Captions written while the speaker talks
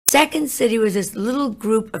Second City was this little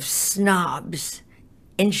group of snobs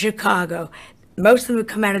in Chicago. Most of them would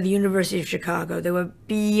come out of the University of Chicago. They were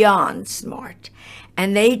beyond smart.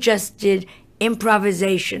 And they just did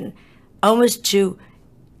improvisation almost to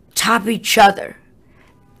top each other.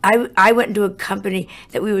 I went into a company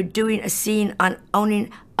that we were doing a scene on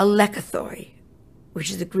owning a lekythoi,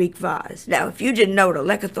 which is a Greek vase. Now, if you didn't know what a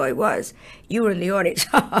lekythoi was, you were in the audience.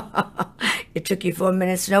 It took you 4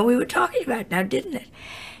 minutes to know what we were talking about now, didn't it?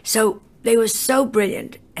 So they were so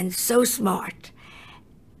brilliant and so smart.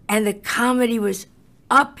 And the comedy was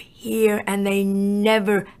up here, and they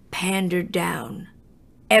never pandered down,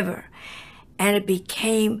 ever. And it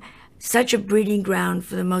became such a breeding ground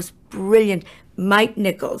for the most brilliant Mike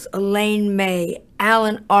Nichols, Elaine May,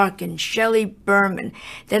 Alan Arkin, Shelley Berman.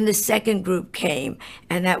 Then the second group came,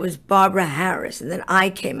 and that was Barbara Harris, and then I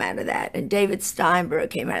came out of that, and David Steinberg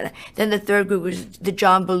came out of that. Then the third group was the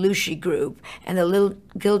John Belushi group, and the little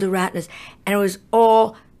Gilda Radners, and it was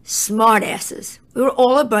all smartasses. We were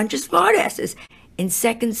all a bunch of smartasses. In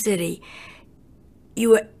Second City, you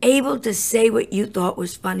were able to say what you thought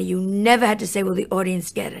was funny. You never had to say, will the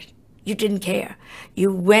audience get it? You didn't care.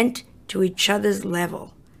 You went to each other's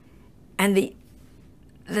level. And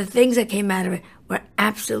the things that came out of it were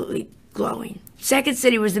absolutely glowing. Second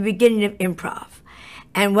City was the beginning of improv.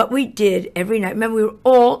 And what we did every night, remember, we were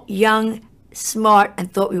all young, smart,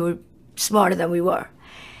 and thought we were smarter than we were.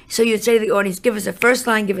 So you'd say to the audience, give us a first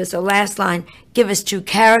line, give us a last line, give us two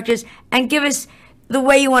characters, and give us the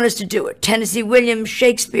way you want us to do it. Tennessee Williams,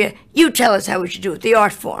 Shakespeare, you tell us how we should do it, the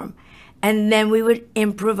art form. And then we would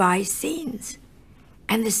improvise scenes.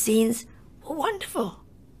 And the scenes were wonderful.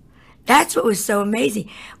 That's what was so amazing.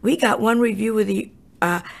 We got one review where the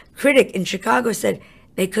critic in Chicago said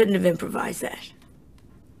they couldn't have improvised that.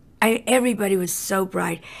 Everybody was so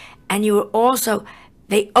bright. And you were also,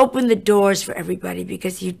 they opened the doors for everybody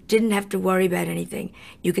because you didn't have to worry about anything.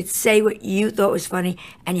 You could say what you thought was funny,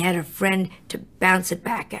 and you had a friend to bounce it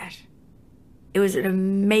back at. It was an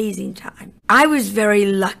amazing time. I was very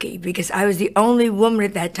lucky because I was the only woman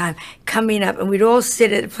at that time coming up, and we'd all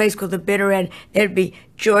sit at a place called the Bitter End. There'd be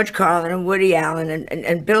George Carlin and Woody Allen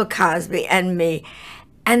and Bill Cosby and me.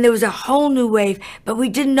 And there was a whole new wave, but we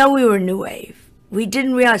didn't know we were a new wave. We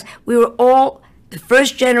didn't realize we were all the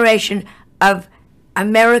first generation of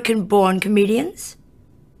American-born comedians.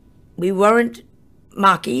 We weren't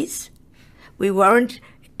Mackies. We weren't,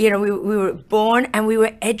 we were born and we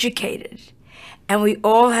were educated. And we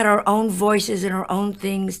all had our own voices and our own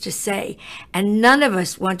things to say. And none of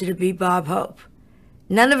us wanted to be Bob Hope.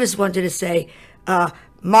 None of us wanted to say,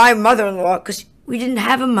 my mother-in-law, because we didn't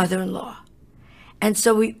have a mother-in-law. And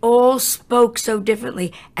so we all spoke so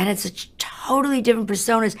differently and had such totally different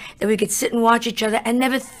personas that we could sit and watch each other and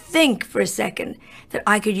never think for a second that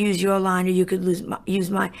I could use your line or you could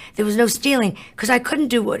use mine. There was no stealing because I couldn't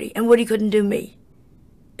do Woody and Woody couldn't do me.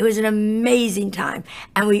 It was an amazing time,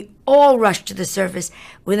 and we all rushed to the surface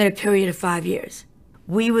within a period of 5 years.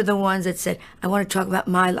 We were the ones that said, I want to talk about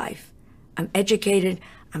my life. I'm educated,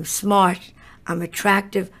 I'm smart, I'm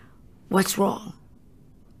attractive. What's wrong?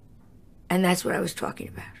 And that's what I was talking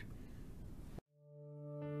about.